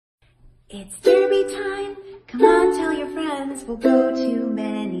It's Derby time, come on tell your friends, we'll go to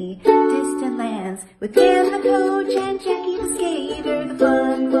many distant lands. With Dan the coach and Jackie the skater, the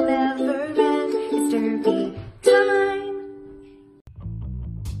fun will never end. It's Derby time.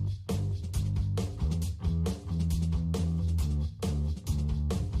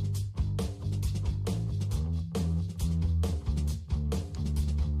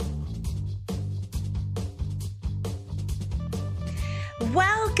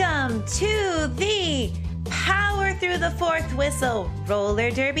 Welcome to the Power Through the Fourth Whistle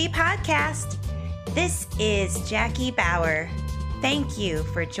Roller Derby podcast. This is Jackie Bauer. Thank you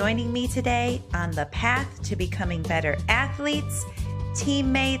for joining me today on the path to becoming better athletes,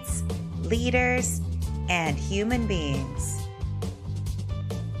 teammates, leaders, and human beings.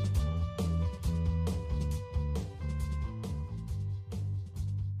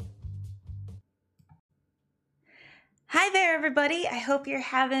 Hi there, everybody. I hope you're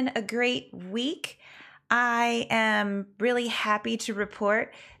having a great week. I am really happy to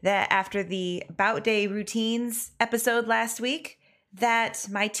report that after the Bout Day Routines episode last week, that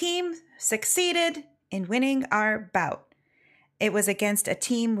my team succeeded in winning our bout. It was against a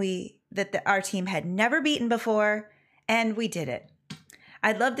team our team had never beaten before, and we did it.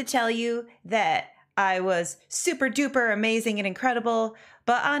 I'd love to tell you that I was super duper amazing and incredible,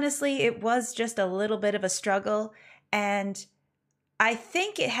 but honestly, it was just a little bit of a struggle. And I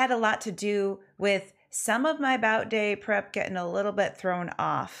think it had a lot to do with some of my bout day prep getting a little bit thrown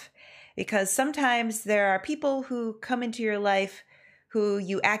off, because sometimes there are people who come into your life who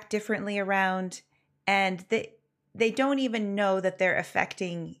you act differently around, and they don't even know that they're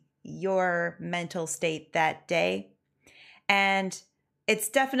affecting your mental state that day. And it's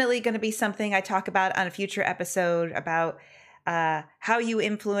definitely going to be something I talk about on a future episode about how you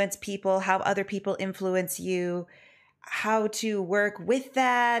influence people, how other people influence you, how to work with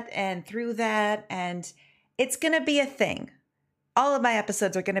that and through that. And it's going to be a thing. All of my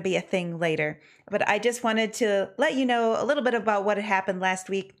episodes are going to be a thing later. But I just wanted to let you know a little bit about what had happened last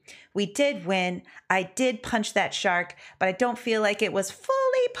week. We did win. I did punch that shark, but I don't feel like it was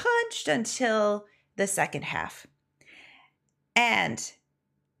fully punched until the second half. And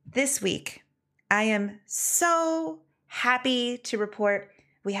this week, I am so happy to report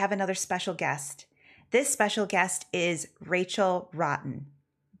we have another special guest. This special guest is Rachel Rotten.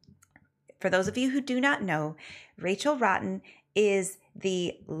 For those of you who do not know, Rachel Rotten is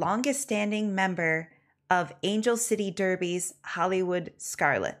the longest standing member of Angel City Derby's Hollywood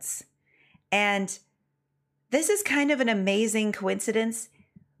Scarlets. And this is kind of an amazing coincidence.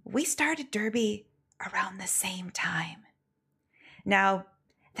 We started Derby around the same time. Now,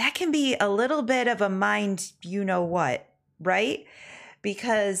 that can be a little bit of a mind you-know-what, right?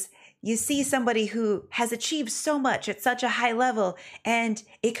 Because you see somebody who has achieved so much at such a high level, and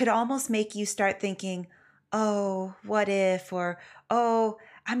it could almost make you start thinking, oh, what if, or, oh,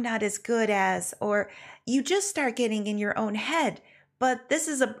 I'm not as good as, or you just start getting in your own head. But this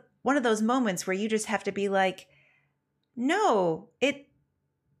is one of those moments where you just have to be like, no,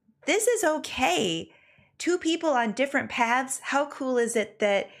 this is okay. Two people on different paths. How cool is it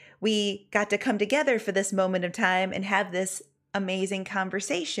that we got to come together for this moment of time and have this amazing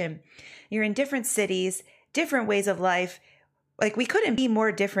conversation? You're in different cities, different ways of life. Like, we couldn't be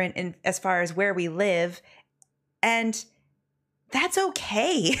more different in as far as where we live. And that's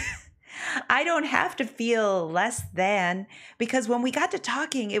okay. I don't have to feel less than, because when we got to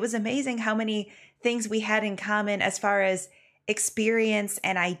talking, it was amazing how many things we had in common as far as experience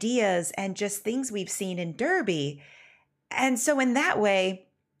and ideas and just things we've seen in Derby. And so in that way,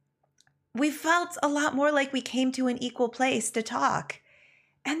 we felt a lot more like we came to an equal place to talk.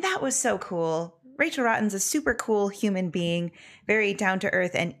 And that was so cool. Rachel Rotten's a super cool human being, very down to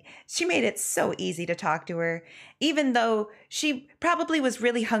earth, and she made it so easy to talk to her, even though she probably was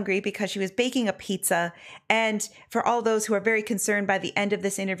really hungry because she was baking a pizza. And for all those who are very concerned by the end of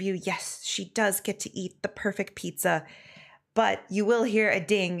this interview, yes, she does get to eat the perfect pizza. But you will hear a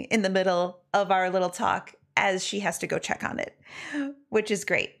ding in the middle of our little talk as she has to go check on it, which is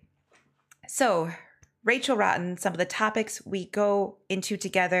great. So, Rachel Rotten, some of the topics we go into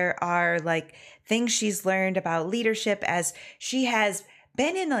together are like things she's learned about leadership, as she has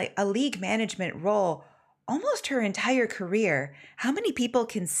been in a league management role almost her entire career. How many people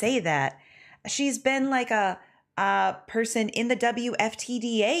can say that? She's been like a person in the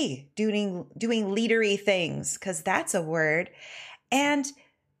WFTDA doing leadery things, because that's a word. And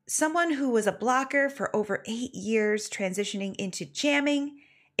someone who was a blocker for over 8 years, transitioning into jamming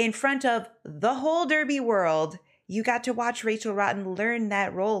in front of the whole Derby world. You got to watch Rachel Rotten learn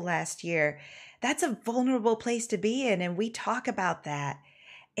that role last year. That's a vulnerable place to be in, and we talk about that.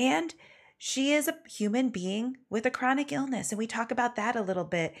 And she is a human being with a chronic illness. And we talk about that a little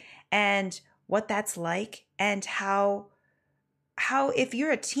bit and what that's like, and how if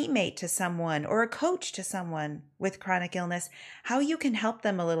you're a teammate to someone or a coach to someone with chronic illness, how you can help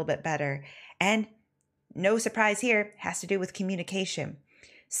them a little bit better. And no surprise here, has to do with communication.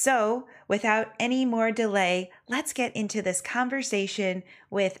 So without any more delay, let's get into this conversation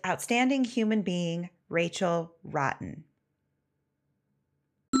with outstanding human being, Rachel Rotten.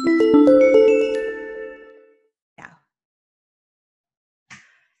 Now,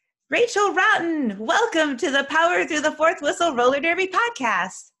 Rachel Rotten, welcome to the Power Through the Fourth Whistle Roller Derby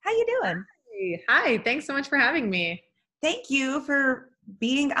podcast. How you doing? Hi, thanks so much for having me. Thank you for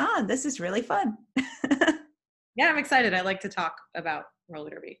being on. This is really fun. Yeah, I'm excited. I like to talk about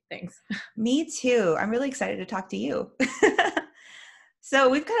roller derby things. Me too. I'm really excited to talk to you. So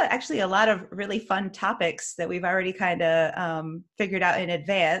we've got actually a lot of really fun topics that we've already kind of figured out in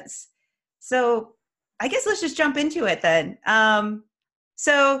advance. So I guess let's just jump into it then.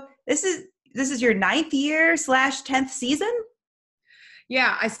 So this is your 9th year / 10th season?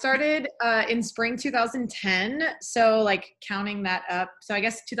 Yeah, I started in spring 2010. So like counting that up. So I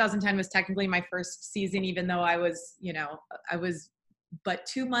guess 2010 was technically my first season, even though I was but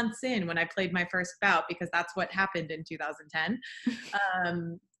 2 months in when I played my first bout, because that's what happened in 2010.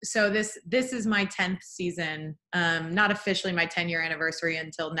 So this is my 10th season. Not officially my 10-year anniversary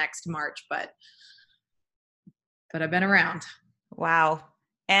until next March, but I've been around. Wow.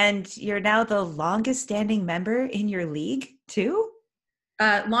 And you're now the longest standing member in your league too?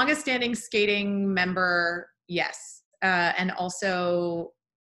 Longest standing skating member, yes. And also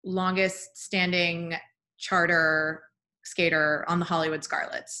longest standing charter skater on the Hollywood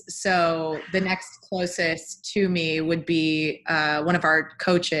Scarlets. So the next closest to me would be one of our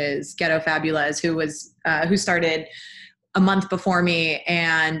coaches, Ghetto Fabulous, who started a month before me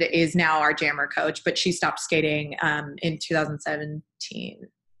and is now our jammer coach, but she stopped skating in 2018,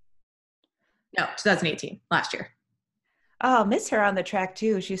 last year. Oh, miss her on the track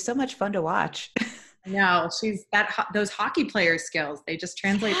too. She's so much fun to watch. No, she's those hockey player skills. They just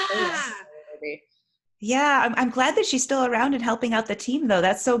translate. Yeah, I'm glad that she's still around and helping out the team though.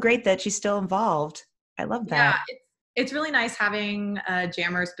 That's so great that she's still involved. I love that. Yeah, it's really nice having a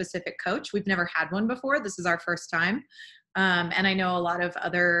jammer specific coach. We've never had one before. This is our first time. And I know a lot of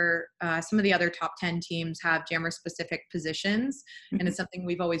some of the other top 10 teams have jammer specific positions, and it's something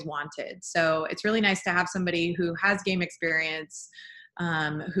we've always wanted. So it's really nice to have somebody who has game experience,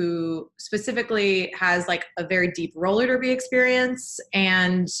 who specifically has like a very deep roller derby experience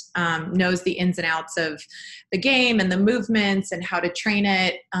and knows the ins and outs of the game and the movements and how to train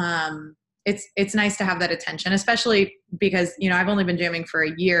it. It's nice to have that attention, especially because, I've only been jamming for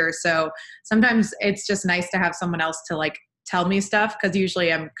a year. So sometimes it's just nice to have someone else to like tell me stuff, because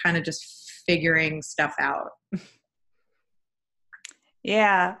usually I'm kind of just figuring stuff out.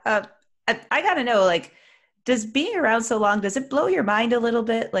 Yeah. I got to know, like, does being around so long, does it blow your mind a little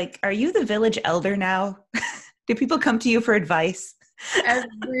bit? Like, are you the village elder now? Do people come to you for advice?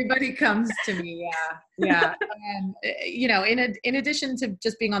 Everybody comes to me. Yeah. In addition to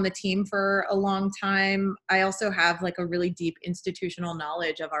just being on the team for a long time, I also have like a really deep institutional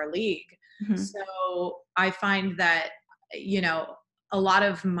knowledge of our league. Mm-hmm. So I find that, a lot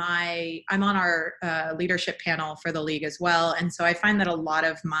of I'm on our leadership panel for the league as well. And so I find that a lot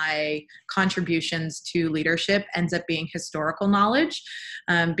of my contributions to leadership ends up being historical knowledge,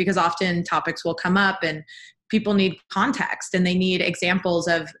 because often topics will come up and people need context and they need examples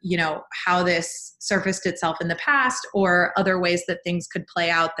of, how this surfaced itself in the past or other ways that things could play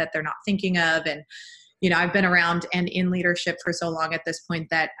out that they're not thinking of. And, I've been around and in leadership for so long at this point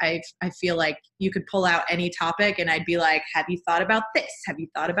that I feel like you could pull out any topic and I'd be like, have you thought about this? Have you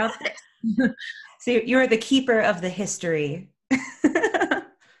thought about this? So you're the keeper of the history.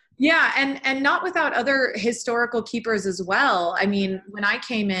 Yeah. And not without other historical keepers as well. I mean, when I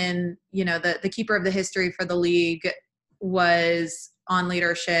came in, the keeper of the history for the league was on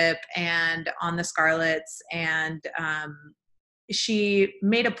leadership and on the Scarlets. And she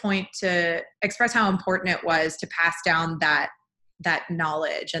made a point to express how important it was to pass down that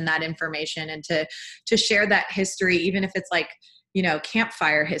knowledge and that information and to share that history, even if it's like,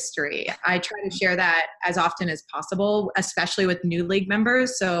 campfire history. I try to share that as often as possible, especially with new league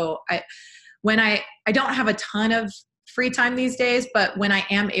members. So when I don't have a ton of free time these days, but when I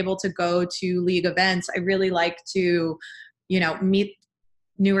am able to go to league events, I really like to, meet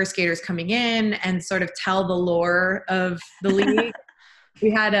newer skaters coming in and sort of tell the lore of the league. We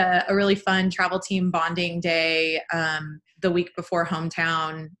had a really fun travel team bonding day the week before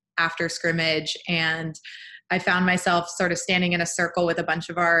hometown after scrimmage. And I found myself sort of standing in a circle with a bunch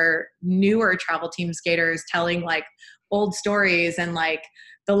of our newer travel team skaters telling like old stories and like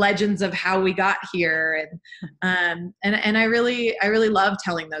the legends of how we got here. And I really love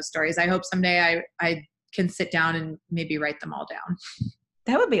telling those stories. I hope someday I can sit down and maybe write them all down.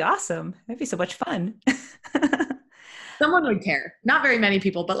 That would be awesome. That'd be so much fun. Someone would care. Not very many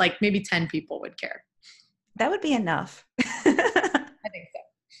people, but like maybe 10 people would care. That would be enough. I think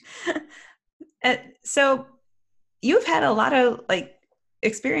so. So you've had a lot of like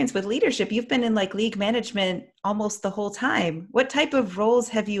experience with leadership. You've been in like league management almost the whole time. What type of roles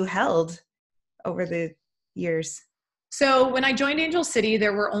have you held over the years? So when I joined Angel City,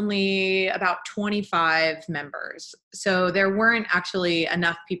 there were only about 25 members. So there weren't actually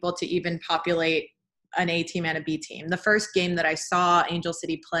enough people to even populate an A team and a B team. The first game that I saw Angel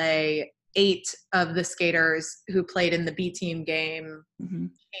City play, 8 of the skaters who played in the B team game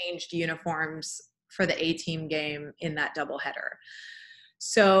changed uniforms for the A team game in that doubleheader.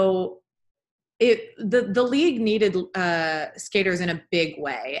 So the league needed skaters in a big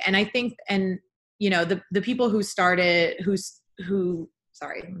way. And I think, and you know, the people who started, the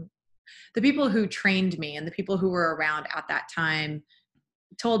people who trained me and the people who were around at that time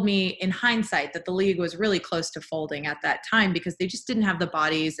told me in hindsight that the league was really close to folding at that time because they just didn't have the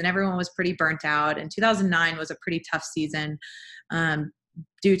bodies and everyone was pretty burnt out. And 2009 was a pretty tough season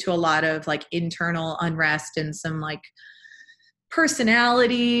due to a lot of like internal unrest and some like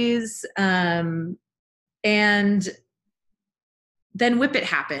personalities. And then Whippet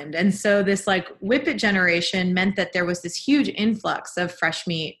happened. And so this like Whippet generation meant that there was this huge influx of fresh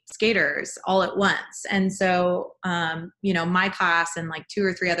meat skaters all at once. And so, you know, my class and like 2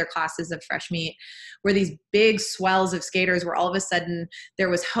 or 3 other classes of fresh meat were these big swells of skaters where all of a sudden there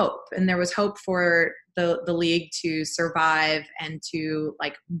was hope, and there was hope for the league to survive and to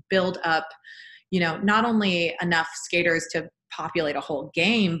like build up, you know, not only enough skaters to populate a whole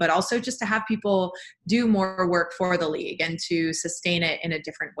game, but also just to have people do more work for the league and to sustain it in a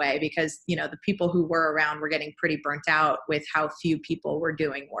different way, because, you know, the people who were around were getting pretty burnt out with how few people were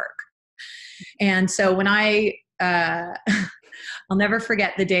doing work. And so when I'll never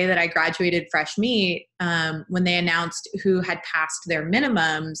forget the day that I graduated Fresh Meat, when they announced who had passed their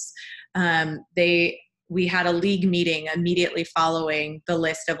minimums, we had a league meeting immediately following the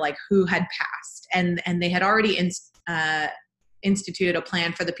list of like who had passed, and they had already instituted a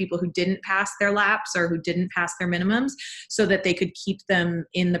plan for the people who didn't pass their laps or who didn't pass their minimums so that they could keep them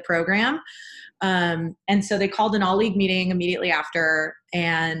in the program. And so they called an all league meeting immediately after,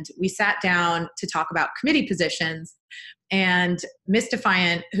 and we sat down to talk about committee positions. And Miss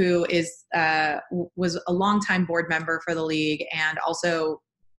Defiant, who was a longtime board member for the league and also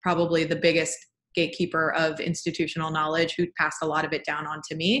probably the biggest gatekeeper of institutional knowledge, who passed a lot of it down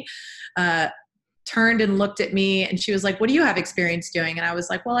onto me, turned and looked at me, and she was like, "What do you have experience doing?" And I was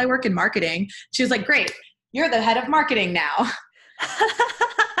like, "Well, I work in marketing." She was like, "Great, you're the head of marketing now."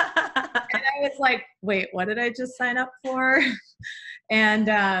 And I was like, "Wait, what did I just sign up for?" And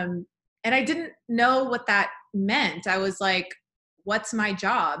I didn't know what that meant. I was like, "What's my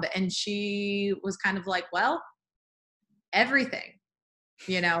job?" And she was kind of like, "Well, everything,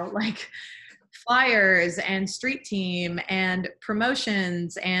 you know, like flyers and street team and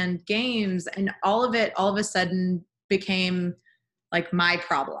promotions and games," and all of it all of a sudden became like my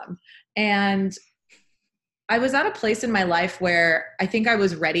problem. And I was at a place in my life where I think I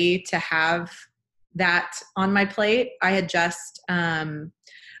was ready to have that on my plate. I had just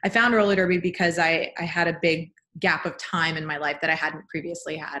I found roller derby because I had a big gap of time in my life that I hadn't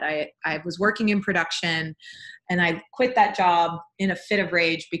previously had. I was working in production, and I quit that job in a fit of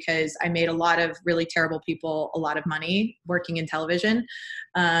rage because I made a lot of really terrible people a lot of money working in television.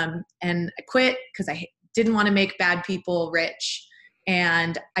 And I quit because I didn't want to make bad people rich.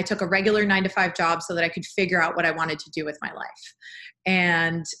 And I took a regular 9-to-5 job so that I could figure out what I wanted to do with my life.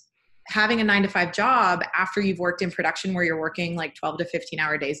 And having a 9-to-5 job after you've worked in production where you're working like 12 to 15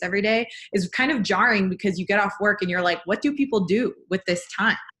 hour days every day is kind of jarring, because you get off work and you're like, what do people do with this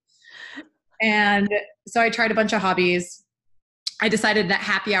time? And so I tried a bunch of hobbies. I decided that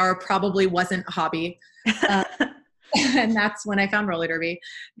happy hour probably wasn't a hobby. And that's when I found roller derby.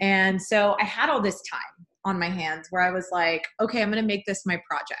 And so I had all this time on my hands where I was like, okay, I'm going to make this my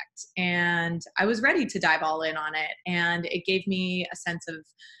project. And I was ready to dive all in on it. And it gave me a sense of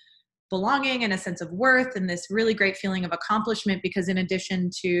belonging and a sense of worth and this really great feeling of accomplishment, because in addition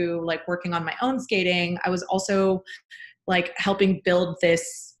to like working on my own skating, I was also like helping build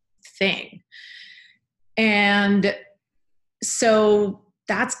this thing. And so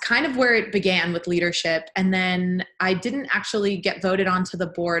that's kind of where it began with leadership. And then I didn't actually get voted onto the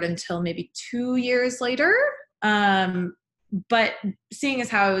board until maybe 2 years later. But seeing as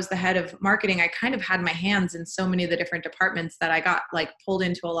how I was the head of marketing, I kind of had my hands in so many of the different departments that I got like pulled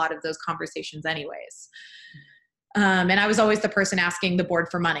into a lot of those conversations anyways. And I was always the person asking the board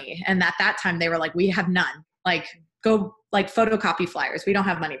for money. And at that time they were like, we have none, like go like photocopy flyers. We don't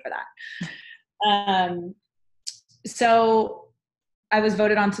have money for that. So I was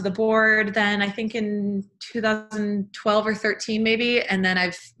voted onto the board then I think in 2012 or 13 maybe. And then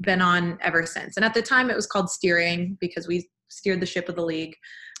I've been on ever since. And at the time it was called steering because we steered the ship of the league.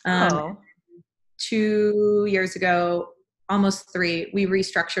 2 years ago, almost 3, we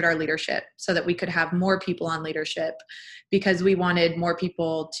restructured our leadership so that we could have more people on leadership because we wanted more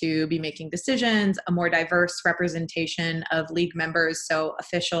people to be making decisions, a more diverse representation of league members. So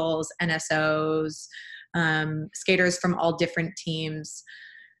officials, NSOs, skaters from all different teams.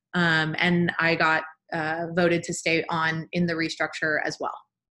 And I got voted to stay on in the restructure as well.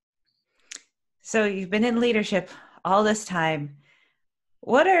 So you've been in leadership all this time.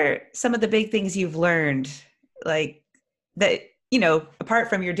 What are some of the big things you've learned, like that, you know, apart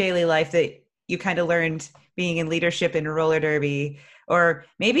from your daily life that you kind of learned being in leadership in roller derby, or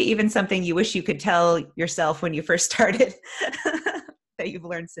maybe even something you wish you could tell yourself when you first started that you've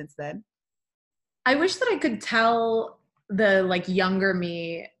learned since then? I wish that I could tell the like younger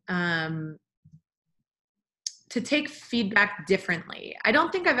me to take feedback differently. I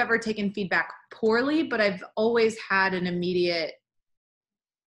don't think I've ever taken feedback poorly, but I've always had an immediate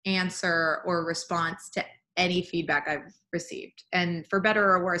answer or response to any feedback I've received. And for better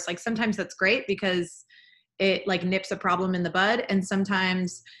or worse, like sometimes that's great because it like nips a problem in the bud. And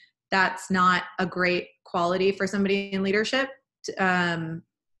sometimes that's not a great quality for somebody in leadership. And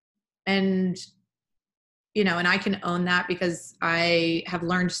you know, and I can own that because I have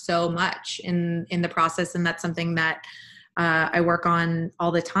learned so much in the process. And that's something that I work on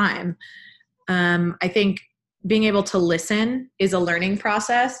all the time. I think being able to listen is a learning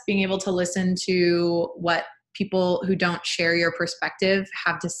process. Being able to listen to what people who don't share your perspective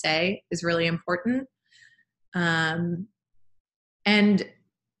have to say is really important. And,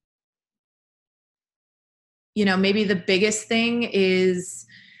 you know, maybe the biggest thing is,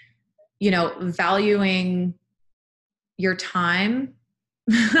 you know, valuing your time.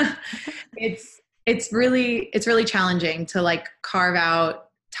 It's really challenging to like carve out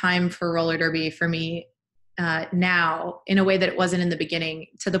time for roller derby for me now in a way that it wasn't in the beginning,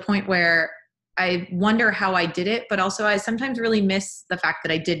 to the point where I wonder how I did it, but also I sometimes really miss the fact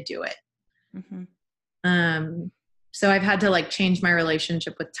that I did do it. Mm-hmm. So I've had to like change my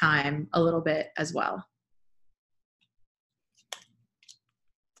relationship with time a little bit as well.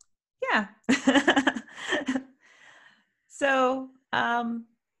 Yeah. So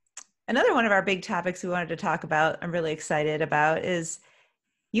another one of our big topics we wanted to talk about, I'm really excited about, is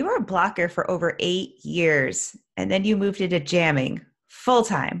you were a blocker for over 8 years, and then you moved into jamming full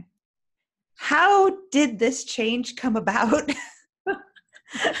time. How did this change come about? I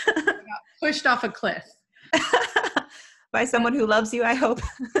got pushed off a cliff. By someone who loves you, I hope.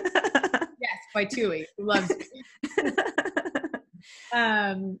 Yes, by Tui, who loves me.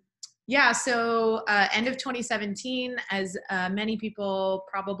 Yeah, so end of 2017, as many people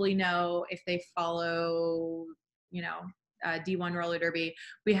probably know if they follow, you know, D1 roller derby,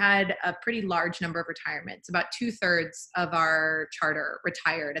 we had a pretty large number of retirements. About 2/3 of our charter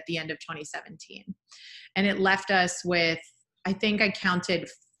retired at the end of 2017. And it left us with, I think I counted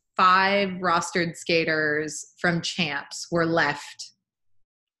 5 rostered skaters from champs were left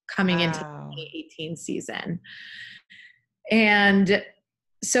coming into the 2018 season. And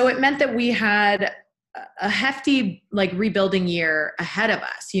so it meant that we had a hefty like rebuilding year ahead of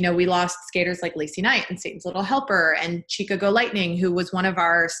us. You know, we lost skaters like Lacey Knight and Satan's Little Helper and Chica Go Lightning, who was one of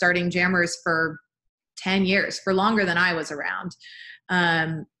our starting jammers for 10 years, for longer than I was around.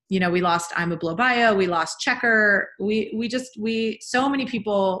 You know, we lost I'm a Blow Bio, we lost Checker. So many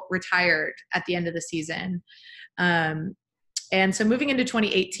people retired at the end of the season. And so moving into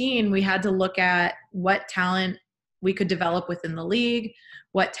 2018, we had to look at what talent we could develop within the league,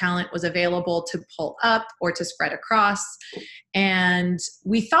 what talent was available to pull up or to spread across. And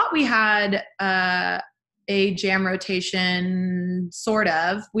we thought we had a jam rotation, sort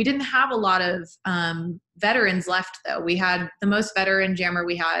of. We didn't have a lot of veterans left, though. We had the most veteran jammer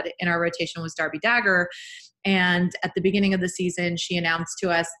we had in our rotation was Darby Dagger. And at the beginning of the season, she announced to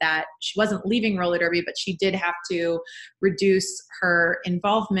us that she wasn't leaving roller derby, but she did have to reduce her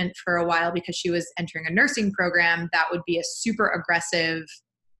involvement for a while because she was entering a nursing program that would be a super aggressive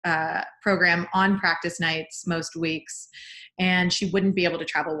program on practice nights most weeks, and she wouldn't be able to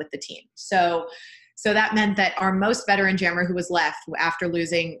travel with the team. So that meant that our most veteran jammer who was left after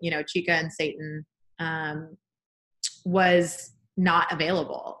losing, you know, Chica and Satan, was not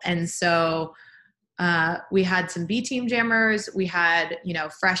available. And so we had some B team jammers. We had,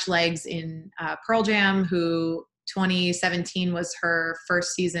 fresh legs in Pearl Jam, who 2017 was her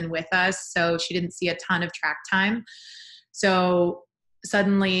first season with us. So she didn't see a ton of track time. So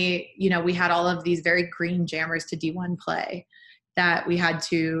suddenly, we had all of these very green jammers to D1 play that we had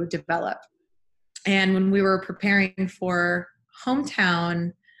to develop. And when we were preparing for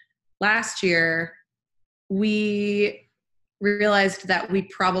Hometown last year, we realized that we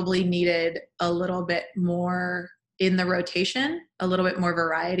probably needed a little bit more in the rotation, a little bit more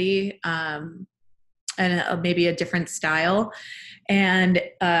variety, and maybe a different style. And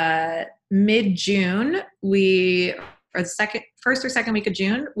mid-June, first or second week of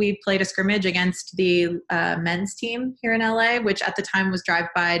June, we played a scrimmage against the men's team here in LA, which at the time was Drive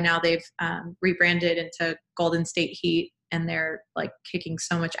By. Now they've rebranded into Golden State Heat, and they're like kicking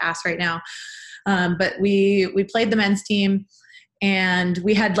so much ass right now. But we played the men's team, and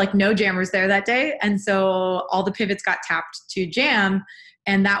we had like no jammers there that day. And so all the pivots got tapped to jam.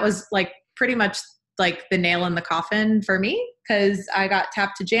 And that was like pretty much like the nail in the coffin for me, because I got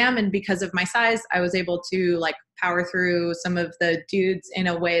tapped to jam. And because of my size, I was able to like power through some of the dudes in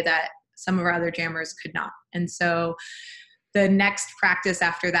a way that some of our other jammers could not. And so the next practice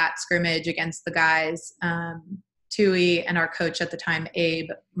after that scrimmage against the guys, Tui and our coach at the time, Abe,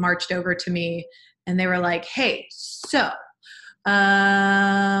 marched over to me and they were like, hey, so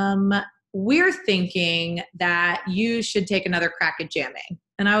we're thinking that you should take another crack at jamming.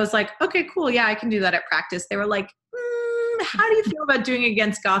 And I was like, okay, cool. Yeah, I can do that at practice. They were like, how do you feel about doing it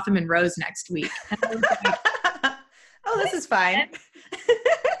against Gotham and Rose next week? And I was like, oh, this is fine.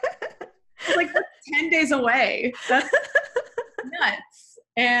 Like, that's 10 days away. That's nuts.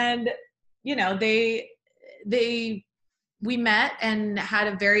 And, we met and had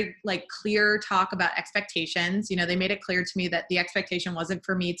a very like clear talk about expectations. They made it clear to me that the expectation wasn't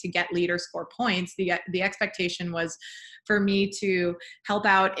for me to get lead or score points. The expectation was for me to help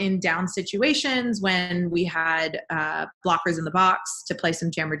out in down situations when we had blockers in the box, to play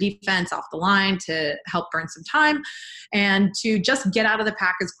some jammer defense off the line, to help burn some time, and to just get out of the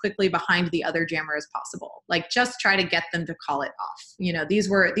pack as quickly behind the other jammer as possible. Like, just try to get them to call it off. These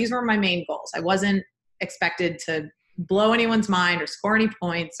were my main goals. I wasn't expected to blow anyone's mind or score any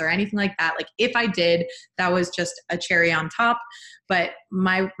points or anything like that. Like, if I did, that was just a cherry on top. But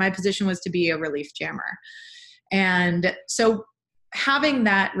my position was to be a relief jammer. And so having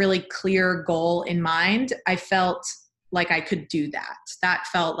that really clear goal in mind, I felt like I could do that. That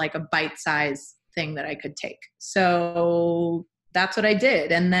felt like a bite-sized thing that I could take. So that's what I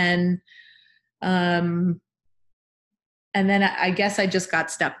did. And then I guess I just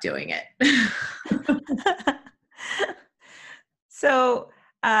got stuck doing it. So,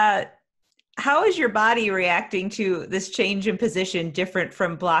 how is your body reacting to this change in position different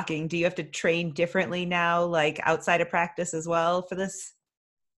from blocking? Do you have to train differently now, like outside of practice as well for this?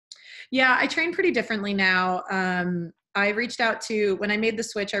 Yeah, I train pretty differently now. When I made the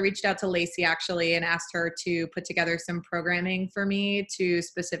switch, I reached out to Lacey actually and asked her to put together some programming for me to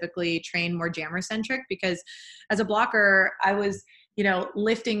specifically train more jammer centric, because as a blocker, I was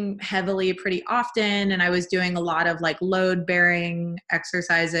lifting heavily pretty often. And I was doing a lot of like load bearing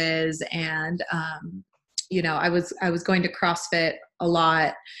exercises. And, I was going to CrossFit a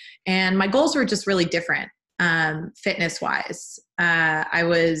lot, and my goals were just really different. Fitness wise, I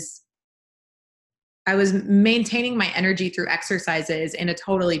was maintaining my energy through exercises in a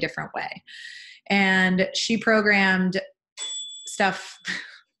totally different way. And she programmed stuff.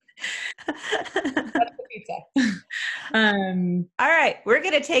 Pizza. All right, we're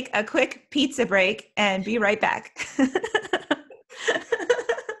going to take a quick pizza break and be right back.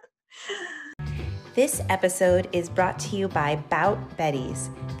 This episode is brought to you by Bout Betties,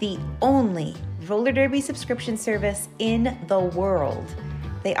 the only roller derby subscription service in the world.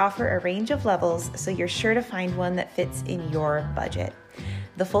 They offer a range of levels, so you're sure to find one that fits in your budget.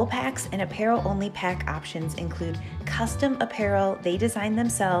 The full packs and apparel-only pack options include custom apparel they design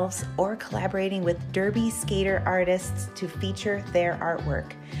themselves or collaborating with derby skater artists to feature their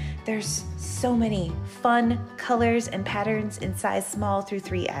artwork. There's so many fun colors and patterns in size small through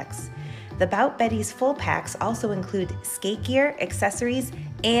 3X. The Bout Betties full packs also include skate gear, accessories,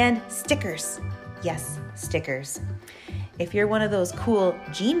 and stickers. Yes, stickers. If you're one of those cool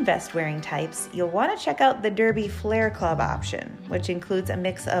jean vest wearing types, you'll want to check out the Derby Flare Club option, which includes a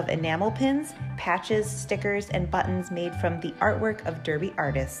mix of enamel pins, patches, stickers, and buttons made from the artwork of derby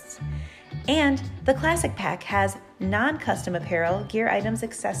artists. And the Classic Pack has non-custom apparel, gear items,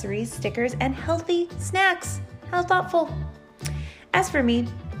 accessories, stickers, and healthy snacks. How thoughtful. As for me,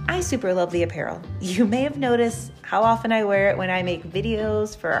 I super love the apparel. You may have noticed how often I wear it when I make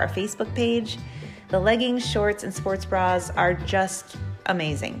videos for our Facebook page. The leggings, shorts, and sports bras are just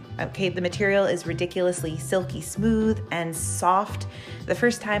amazing. Okay, the material is ridiculously silky smooth and soft. The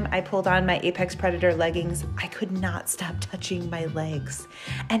first time I pulled on my Apex Predator leggings, I could not stop touching my legs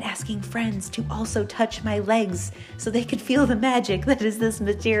and asking friends to also touch my legs so they could feel the magic that is this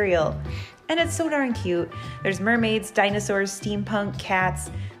material. And it's so darn cute. There's mermaids, dinosaurs, steampunk, cats.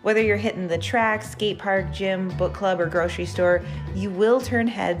 Whether you're hitting the track, skate park, gym, book club, or grocery store, you will turn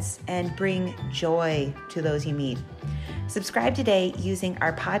heads and bring joy to those you meet. Subscribe today using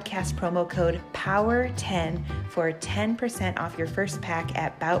our podcast promo code POWER10 for 10% off your first pack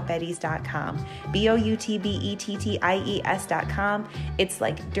at boutbetties.com. BOUTBETTIES.com. It's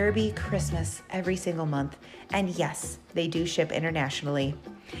like Derby Christmas every single month. And yes, they do ship internationally.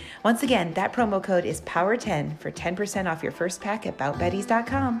 Once again, that promo code is POWER10 for 10% off your first pack at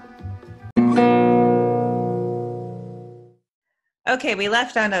boutbetties.com. Okay, we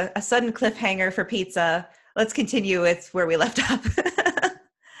left on a sudden cliffhanger for pizza. Let's continue with where we left off.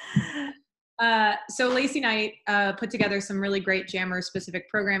 So Lacey Knight put together some really great jammer specific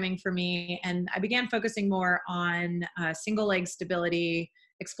programming for me. And I began focusing more on single leg stability,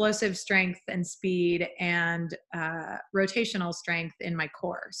 explosive strength and speed, and rotational strength in my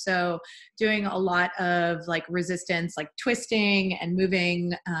core. So doing a lot of like resistance, like twisting and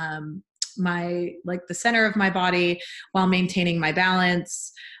moving the center of my body while maintaining my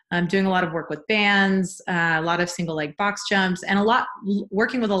balance. I'm doing a lot of work with bands, a lot of single leg box jumps, and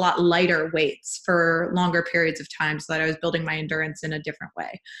working with a lot lighter weights for longer periods of time so that I was building my endurance in a different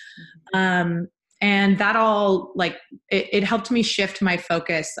way. Mm-hmm. And that all it helped me shift my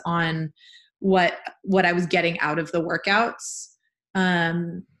focus on what I was getting out of the workouts.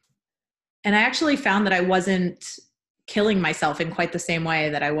 And I actually found that I wasn't killing myself in quite the same way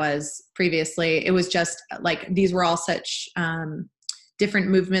that I was previously. It was just like, these were all such, different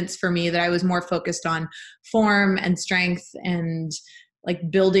movements for me that I was more focused on form and strength and like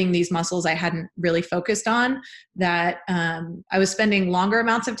building these muscles I hadn't really focused on, that I was spending longer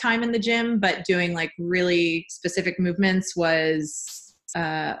amounts of time in the gym, but doing like really specific movements was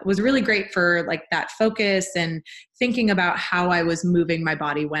really great for like that focus and thinking about how I was moving my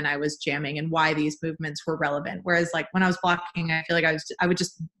body when I was jamming and why these movements were relevant. Whereas like when I was blocking, I feel like I would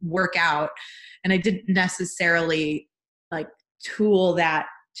just work out and I didn't necessarily like tool that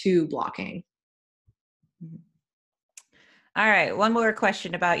to blocking. All right. One more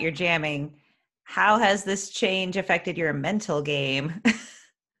question about your jamming. How has this change affected your mental game?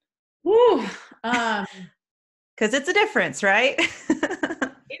 Woo. Because it's a difference, right?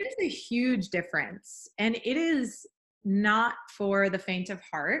 It is a huge difference. And it is not for the faint of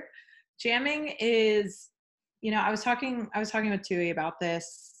heart. Jamming is, I was talking with Tui about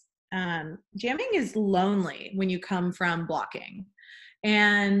this. Jamming is lonely when you come from blocking,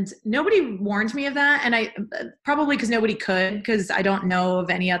 and nobody warned me of that. And I probably because nobody could, because I don't know of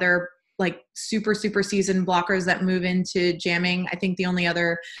any other like super seasoned blockers that move into jamming. I think the only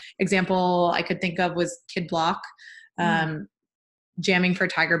other example I could think of was Kid Block, jamming for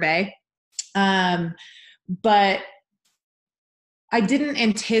Tiger Bay. But I didn't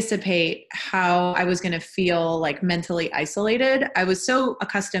anticipate how I was going to feel like mentally isolated. I was so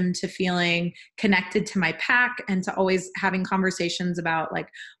accustomed to feeling connected to my pack and to always having conversations about like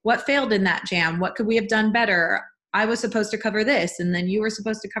what failed in that jam. What could we have done better? I was supposed to cover this and then you were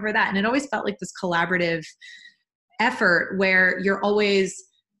supposed to cover that. And it always felt like this collaborative effort where you're always,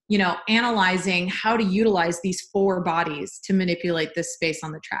 analyzing how to utilize these four bodies to manipulate this space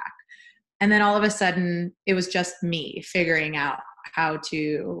on the track. And then all of a sudden it was just me figuring out how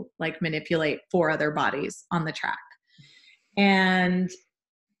to like manipulate four other bodies on the track. And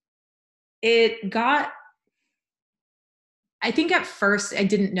I think at first I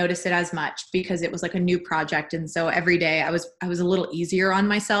didn't notice it as much because it was like a new project. And so every day I was a little easier on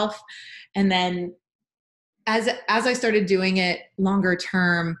myself. And then as I started doing it longer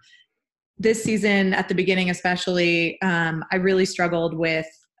term, this season at the beginning, especially, I really struggled with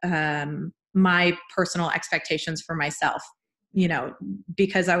my personal expectations for myself.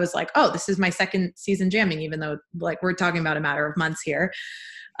 Because I was like, oh, this is my second season jamming, even though like we're talking about a matter of months here.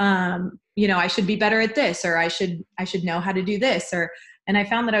 I should be better at this, or I should know how to do this, and I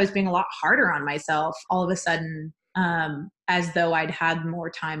found that I was being a lot harder on myself all of a sudden, as though I'd had more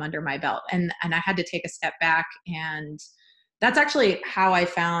time under my belt, and I had to take a step back. And that's actually how I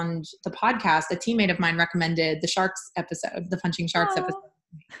found the podcast. A teammate of mine recommended the Sharks episode, the Punching Sharks episode.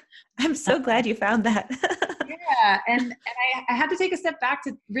 I'm so glad you found that. Yeah. And I had to take a step back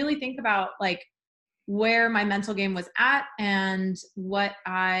to really think about like, where my mental game was at and what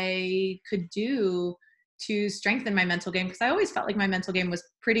I could do to strengthen my mental game. Because I always felt like my mental game was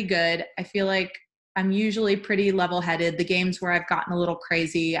pretty good. I feel like I'm usually pretty level-headed. The games where I've gotten a little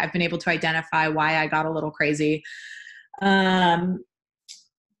crazy, I've been able to identify why I got a little crazy. And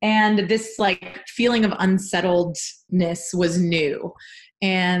this like feeling of unsettledness was new.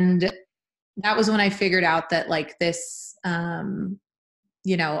 And that was when I figured out that like this,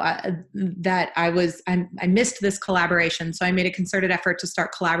 that I missed this collaboration. So I made a concerted effort to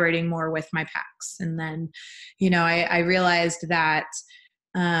start collaborating more with my packs. And then, I realized that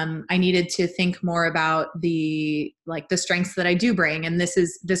I needed to think more about the strengths that I do bring. And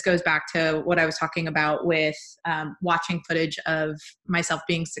this goes back to what I was talking about with watching footage of myself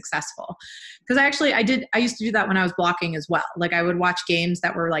being successful. Because I used to do that when I was blocking as well. Like I would watch games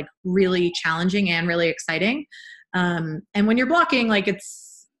that were like really challenging and really exciting. And when you're blocking,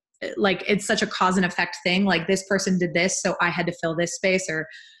 it's such a cause and effect thing. Like this person did this, so I had to fill this space, or,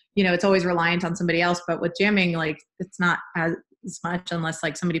 it's always reliant on somebody else. But with jamming, like it's not as much unless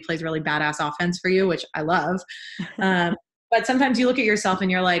like somebody plays really badass offense for you, which I love. But sometimes you look at yourself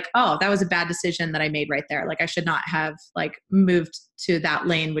and you're like, oh, that was a bad decision that I made right there. Like I should not have like moved to that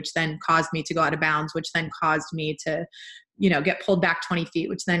lane, which then caused me to go out of bounds, which then caused me to, get pulled back 20 feet,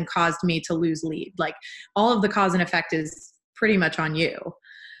 which then caused me to lose lead. Like all of the cause and effect is pretty much on you.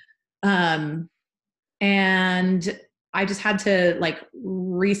 And I just had to like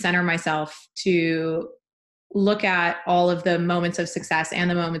recenter myself to look at all of the moments of success and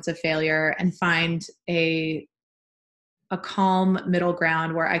the moments of failure and find a calm middle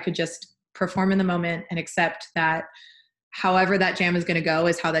ground where I could just perform in the moment and accept that however that jam is going to go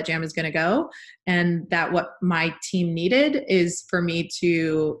is how that jam is going to go. And that what my team needed is for me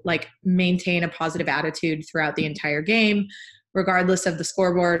to like maintain a positive attitude throughout the entire game, regardless of the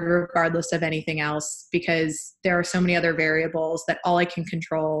scoreboard, regardless of anything else, because there are so many other variables that all I can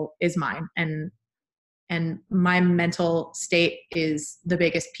control is mine. And my mental state is the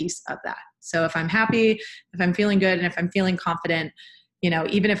biggest piece of that. So if I'm happy, if I'm feeling good, and if I'm feeling confident,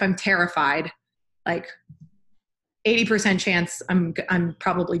 even if I'm terrified, like 80% chance I'm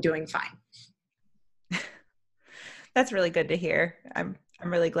probably doing fine. That's really good to hear. I'm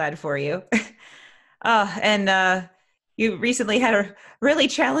really glad for you. You recently had a really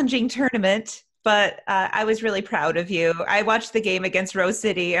challenging tournament, but I was really proud of you. I watched the game against Rose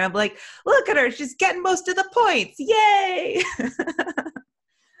City and I'm like, look at her, she's getting most of the points. Yay.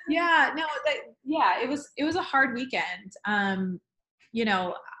 It was a hard weekend.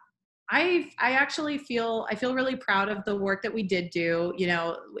 I actually feel really proud of the work that we did do.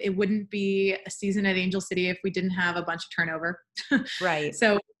 It wouldn't be a season at Angel City if we didn't have a bunch of turnover. Right.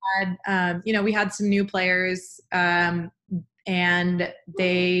 So we had some new players, and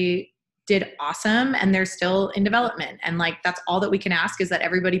they did awesome, and they're still in development. And like, that's all that we can ask, is that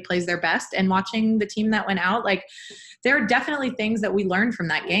everybody plays their best. And watching the team that went out, like there are definitely things that we learned from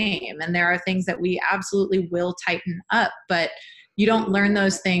that game. And there are things that we absolutely will tighten up, but you don't learn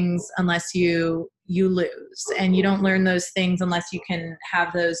those things unless you lose. And you don't learn those things unless you can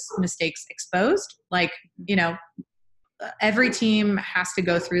have those mistakes exposed. Like, every team has to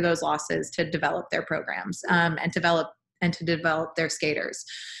go through those losses to develop their programs, and to develop their skaters.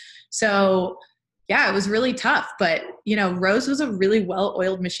 So yeah, it was really tough, but Rose was a really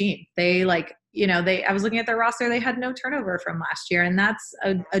well-oiled machine. They I was looking at their roster, they had no turnover from last year. And that's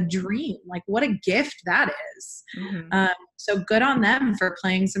a dream. Like what a gift that is. Mm-hmm. So good on them for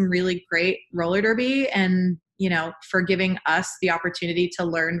playing some really great roller derby and, for giving us the opportunity to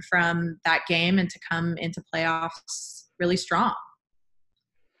learn from that game and to come into playoffs really strong.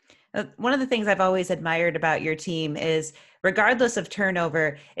 One of the things I've always admired about your team is, regardless of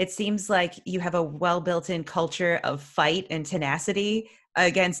turnover, it seems like you have a well built-in culture of fight and tenacity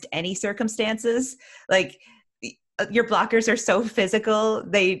against any circumstances. Like your blockers are so physical.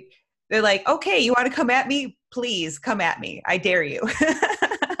 They're like, okay, you want to come at me? Please come at me. I dare you.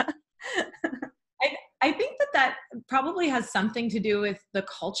 I think that probably has something to do with the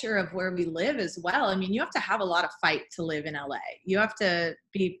culture of where we live as well. I mean, you have to have a lot of fight to live in LA. You have to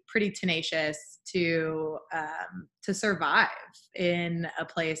be pretty tenacious to survive in a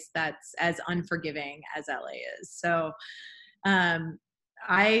place that's as unforgiving as LA is. So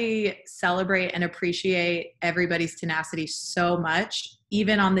I celebrate and appreciate everybody's tenacity so much,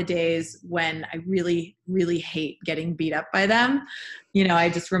 even on the days when I really, really hate getting beat up by them. I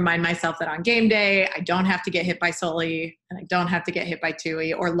just remind myself that on game day, I don't have to get hit by Sully and I don't have to get hit by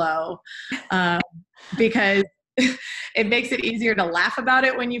Tui or Low, because it makes it easier to laugh about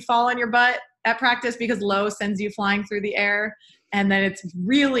it when you fall on your butt at practice, because Low sends you flying through the air. And then it's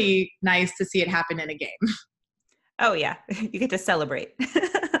really nice to see it happen in a game. Oh yeah. You get to celebrate.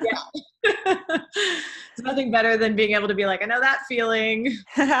 Yeah. It's nothing better than being able to be like, I know that feeling.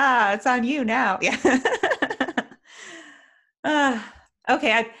 It's on you now. Yeah.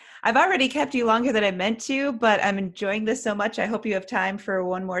 Okay. I've already kept you longer than I meant to, but I'm enjoying this so much. I hope you have time for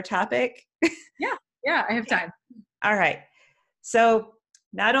one more topic. Yeah, I have time. All right. So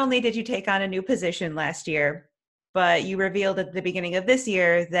not only did you take on a new position last year, but you revealed at the beginning of this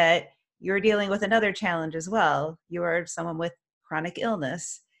year that you're dealing with another challenge as well. You are someone with chronic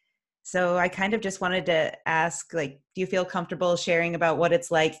illness. So I kind of just wanted to ask, like, do you feel comfortable sharing about what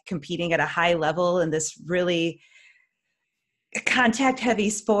it's like competing at a high level in this really contact heavy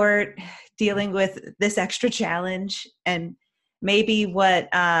sport, dealing with this extra challenge, and maybe what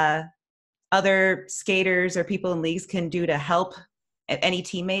other skaters or people in leagues can do to help any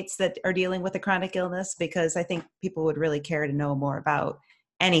teammates that are dealing with a chronic illness? Because I think people would really care to know more about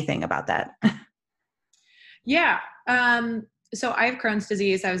anything about that. Yeah. So I have Crohn's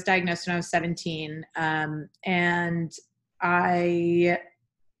disease. I was diagnosed when I was 17. And I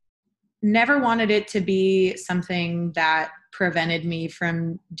never wanted it to be something that prevented me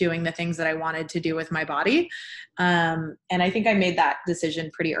from doing the things that I wanted to do with my body. And I think I made that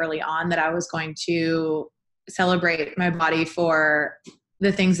decision pretty early on that I was going to celebrate my body for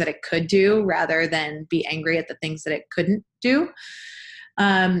the things that it could do rather than be angry at the things that it couldn't do.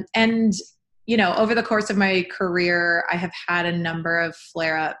 And you know, over the course of my career, I have had a number of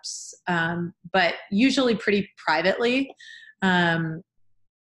flare-ups, but usually pretty privately. If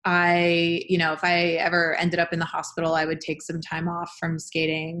I ever ended up in the hospital, I would take some time off from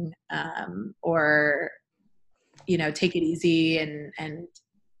skating, or, you know, take it easy and,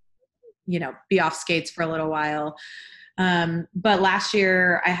 you know, be off skates for a little while. But last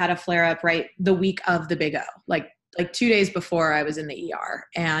year I had a flare up right the week of the Big O, like 2 days before I was in the ER,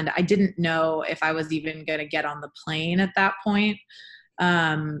 and I didn't know if I was even going to get on the plane at that point.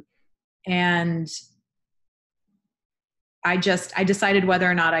 And I decided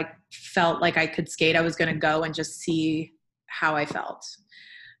whether or not I felt like I could skate, I was going to go and just see how I felt.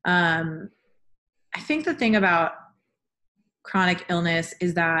 I think the thing about chronic illness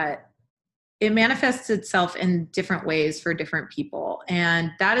is that it manifests itself in different ways for different people.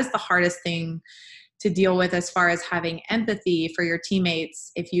 And that is the hardest thing to deal with as far as having empathy for your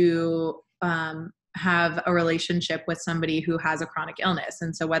teammates if you have a relationship with somebody who has a chronic illness.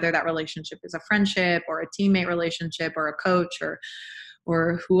 And so whether that relationship is a friendship or a teammate relationship or a coach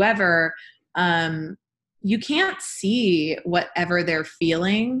or whoever, you can't see whatever they're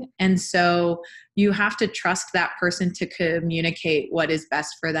feeling. And so you have to trust that person to communicate what is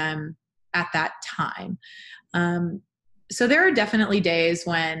best for them at that time. So there are definitely days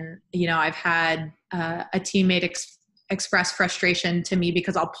when, you know, I've had a teammate express frustration to me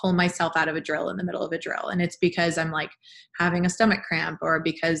because I'll pull myself out of a drill in the middle of a drill. And it's because I'm like having a stomach cramp, or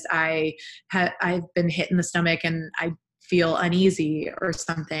because I've been hit in the stomach and I feel uneasy or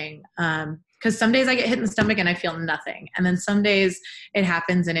something. Because some days I get hit in the stomach and I feel nothing. And then some days it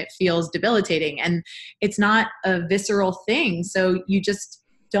happens and it feels debilitating, and it's not a visceral thing. So you just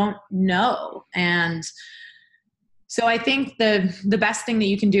don't know. And so I think the best thing that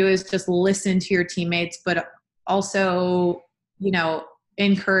you can do is just listen to your teammates, but also, you know,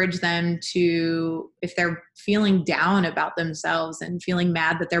 encourage them to, if they're feeling down about themselves and feeling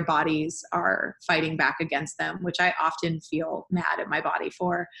mad that their bodies are fighting back against them, which I often feel mad at my body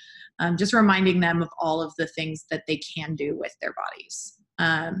for, just reminding them of all of the things that they can do with their bodies.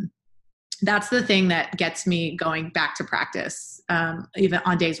 That's the thing that gets me going back to practice, even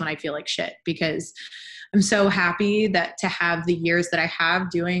on days when I feel like shit, because I'm so happy that to have the years that I have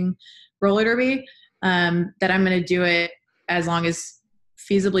doing roller derby, that I'm going to do it as long as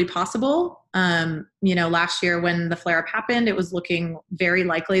feasibly possible. You know, last year when the flare-up happened, it was looking very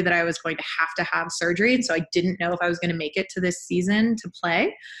likely that I was going to have surgery. And so I didn't know if I was going to make it to this season to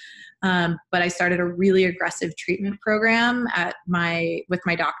play. But I started a really aggressive treatment program with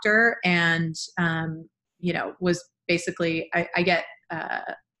my doctor, and, you know, was basically, I get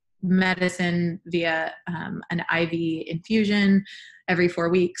medicine via an IV infusion every 4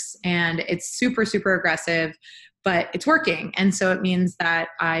 weeks, and it's super, super aggressive, but it's working. And so it means that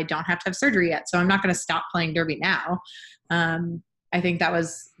I don't have to have surgery yet. So I'm not going to stop playing derby now. I think that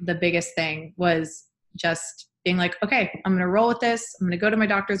was the biggest thing, was just being like, okay, I'm going to roll with this. I'm going to go to my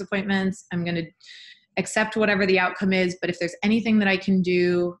doctor's appointments. I'm going to accept whatever the outcome is. But if there's anything that I can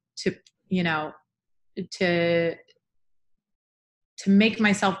do to, you know, to make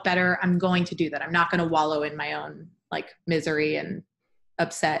myself better, I'm going to do that. I'm not going to wallow in my own like misery and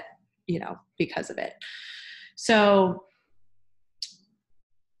upset, you know, because of it. So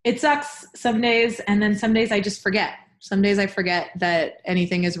it sucks some days, and then some days I just forget. Some days I forget that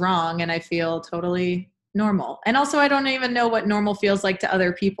anything is wrong and I feel totally normal. And also I don't even know what normal feels like to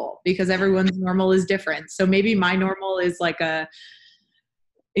other people because everyone's normal is different. So maybe my normal is like a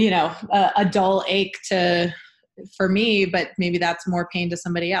dull ache for me, but maybe that's more pain to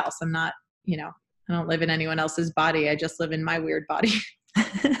somebody else. I'm not, I don't live in anyone else's body. I just live in my weird body.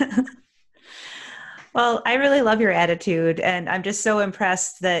 Well, I really love your attitude, and I'm just so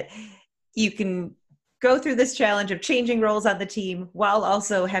impressed that you can go through this challenge of changing roles on the team while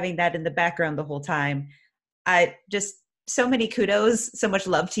also having that in the background the whole time. I just, so many kudos, so much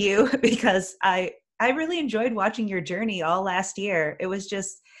love to you because I really enjoyed watching your journey all last year. It was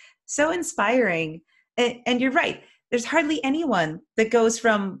just so inspiring. And you're right. There's hardly anyone that goes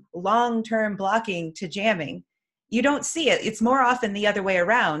from long-term blocking to jamming. You don't see it. It's more often the other way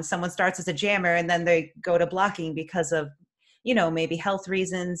around. Someone starts as a jammer and then they go to blocking because of, maybe health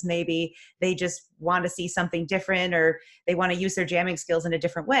reasons. Maybe they just want to see something different, or they want to use their jamming skills in a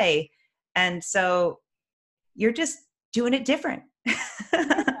different way. And so you're just doing it different.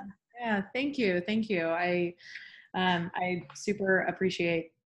 Yeah. Thank you. I super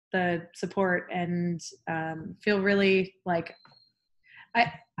appreciate the support and feel really like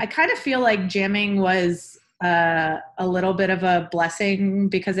I kind of feel like jamming was a little bit of a blessing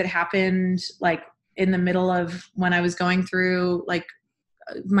because it happened like in the middle of when I was going through like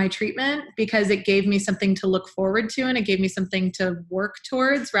my treatment, because it gave me something to look forward to and it gave me something to work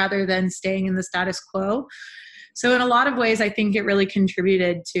towards rather than staying in the status quo. So in a lot of ways, I think it really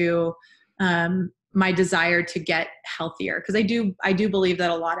contributed to my desire to get healthier, because I do believe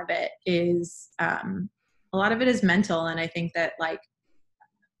that a lot of it is mental, and I think that like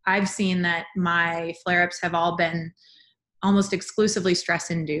I've seen that my flare-ups have all been almost exclusively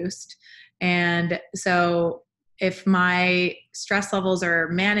stress-induced, and so if my stress levels are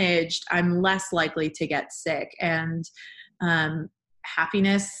managed, I'm less likely to get sick, and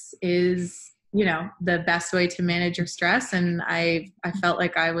happiness is the best way to manage your stress. And I felt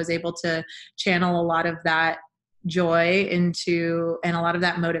like I was able to channel a lot of that joy into, and a lot of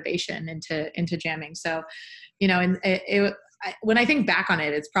that motivation into jamming. So, when I think back on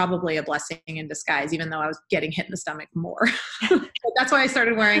it, it's probably a blessing in disguise, even though I was getting hit in the stomach more. But that's why I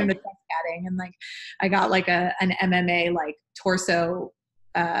started wearing the chest padding, and like I got like an MMA like torso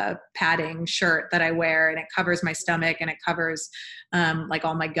padding shirt that I wear, and it covers my stomach and it covers like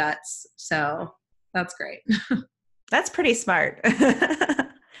all my guts. So that's great. That's pretty smart.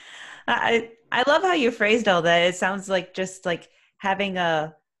 I love how you phrased all that. It sounds like just like having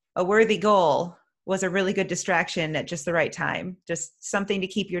a worthy goal was a really good distraction at just the right time. Just something to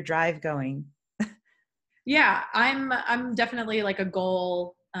keep your drive going. Yeah, I'm definitely like a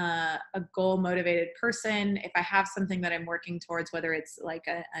goal motivated person. If I have something that I'm working towards, whether it's like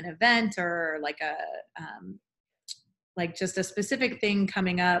an event or like like just a specific thing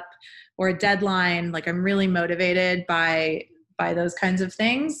coming up or a deadline, like I'm really motivated by those kinds of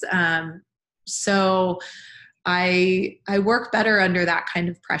things. So I work better under that kind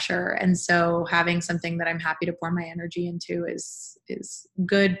of pressure. And so having something that I'm happy to pour my energy into is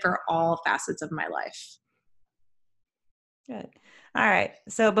good for all facets of my life. Good. All right.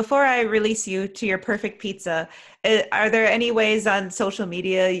 So before I release you to your perfect pizza, are there any ways on social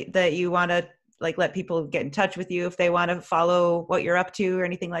media that you want to like let people get in touch with you if they want to follow what you're up to or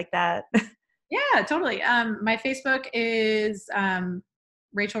anything like that? Yeah, totally. My Facebook is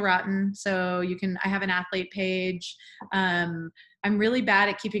Rachel Rotten. So I have an athlete page. I'm really bad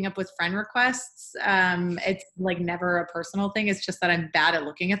at keeping up with friend requests. It's like never a personal thing. It's just that I'm bad at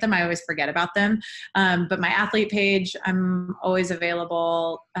looking at them. I always forget about them. But my athlete page, I'm always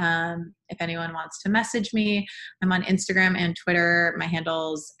available. If anyone wants to message me, I'm on Instagram and Twitter. My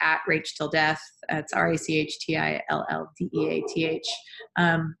handle's @RachTillDeath. It's RACHTILLDEATH,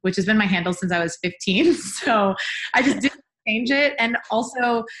 which has been my handle since I was 15. So I just didn't change it. And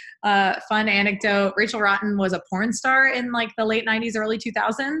also fun anecdote, Rachel Rotten was a porn star in like the late 90s, early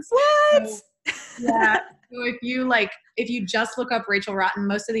 2000s. What? So, yeah. So if you just look up Rachel Rotten,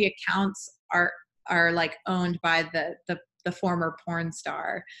 most of the accounts are like owned by the former porn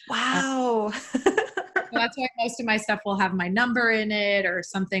star. Wow. So that's why most of my stuff will have my number in it or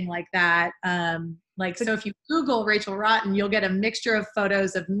something like that. So if you Google Rachel Rotten, you'll get a mixture of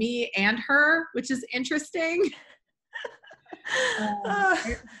photos of me and her, which is interesting.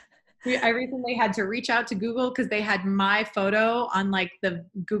 I recently had to reach out to Google because they had my photo on like the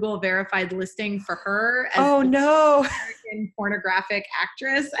Google verified listing for her as no American pornographic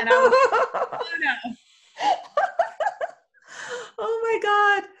actress, and I was like, oh no. Oh my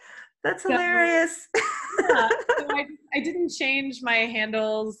God, that's hilarious. So I didn't change my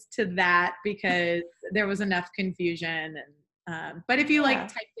handles to that because there was enough confusion. And but if you like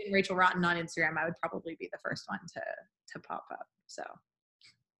typed in Rachel Rotten on Instagram, I would probably be the first one to pop up. So,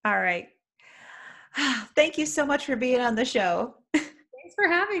 all right. Thank you so much for being on the show. Thanks for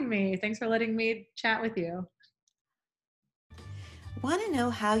having me. Thanks for letting me chat with you. Want to know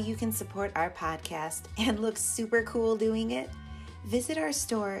how you can support our podcast and look super cool doing it? Visit our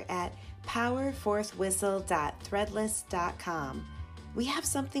store at powerforthwhistle.threadless.com. We have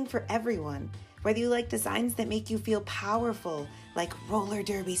something for everyone, whether you like designs that make you feel powerful, like roller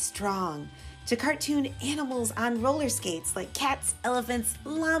derby strong, to cartoon animals on roller skates like cats, elephants,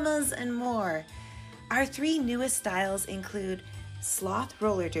 llamas, and more. Our 3 newest styles include Sloth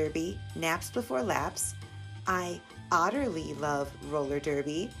Roller Derby, Naps Before Laps, I Utterly Love Roller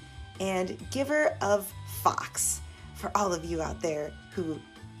Derby, and Giver of Fox, for all of you out there who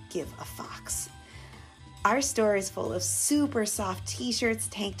give a fox. Our store is full of super soft t-shirts,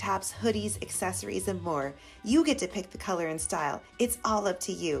 tank tops, hoodies, accessories, and more. You get to pick the color and style. It's all up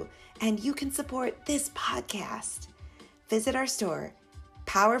to you. And you can support this podcast. Visit our store,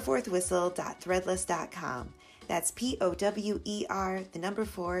 powerforthwhistle.threadless.com. That's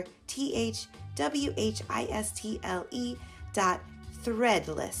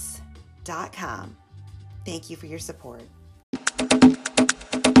POWER4THWISTLE.threadless.com. Thank you for your support.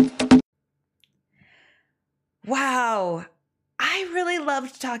 Wow. I really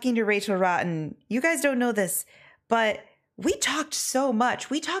loved talking to Rachel Rotten. You guys don't know this, but we talked so much.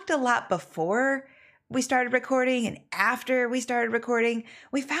 We talked a lot before we started recording and after we started recording.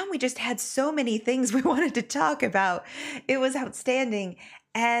 We found we just had so many things we wanted to talk about. It was outstanding.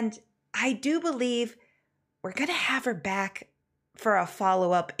 And I do believe we're going to have her back for a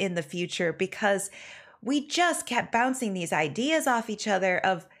follow-up in the future because we just kept bouncing these ideas off each other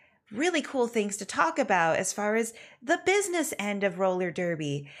of really cool things to talk about as far as the business end of roller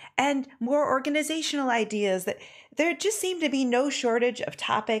derby and more organizational ideas. That there just seemed to be no shortage of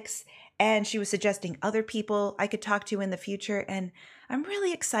topics, and she was suggesting other people I could talk to in the future, and I'm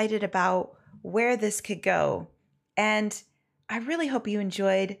really excited about where this could go. And I really hope you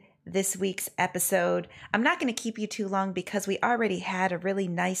enjoyed this week's episode. I'm not going to keep you too long because we already had a really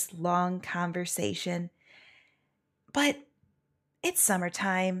nice long conversation, but it's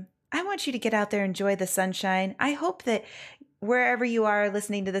summertime. I want you to get out there and enjoy the sunshine. I hope that wherever you are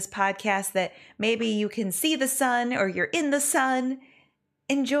listening to this podcast, that maybe you can see the sun or you're in the sun,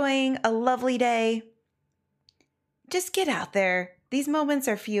 enjoying a lovely day. Just get out there. These moments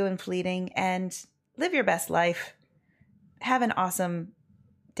are few and fleeting, and live your best life. Have an awesome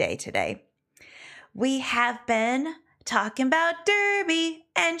day today. We have been talking about derby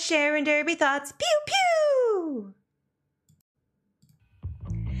and sharing derby thoughts. Pew, pew!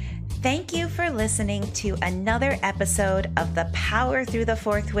 Thank you for listening to another episode of the Power Through the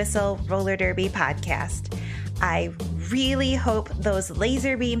Fourth Whistle Roller Derby podcast. I really hope those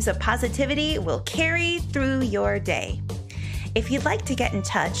laser beams of positivity will carry through your day. If you'd like to get in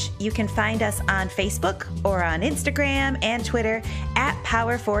touch, you can find us on Facebook or on Instagram and Twitter at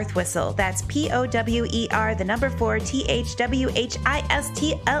Power Fourth Whistle. That's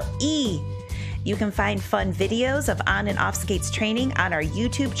POWER4THWHISTLE. You can find fun videos of on and off skates training on our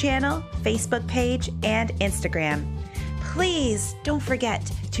YouTube channel, Facebook page, and Instagram. Please don't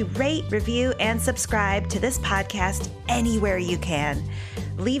forget to rate, review, and subscribe to this podcast anywhere you can.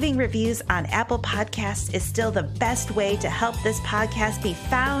 Leaving reviews on Apple Podcasts is still the best way to help this podcast be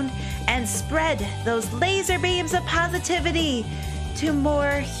found and spread those laser beams of positivity to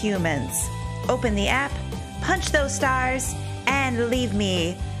more humans. Open the app, punch those stars, and leave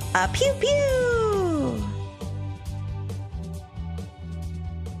me a pew pew!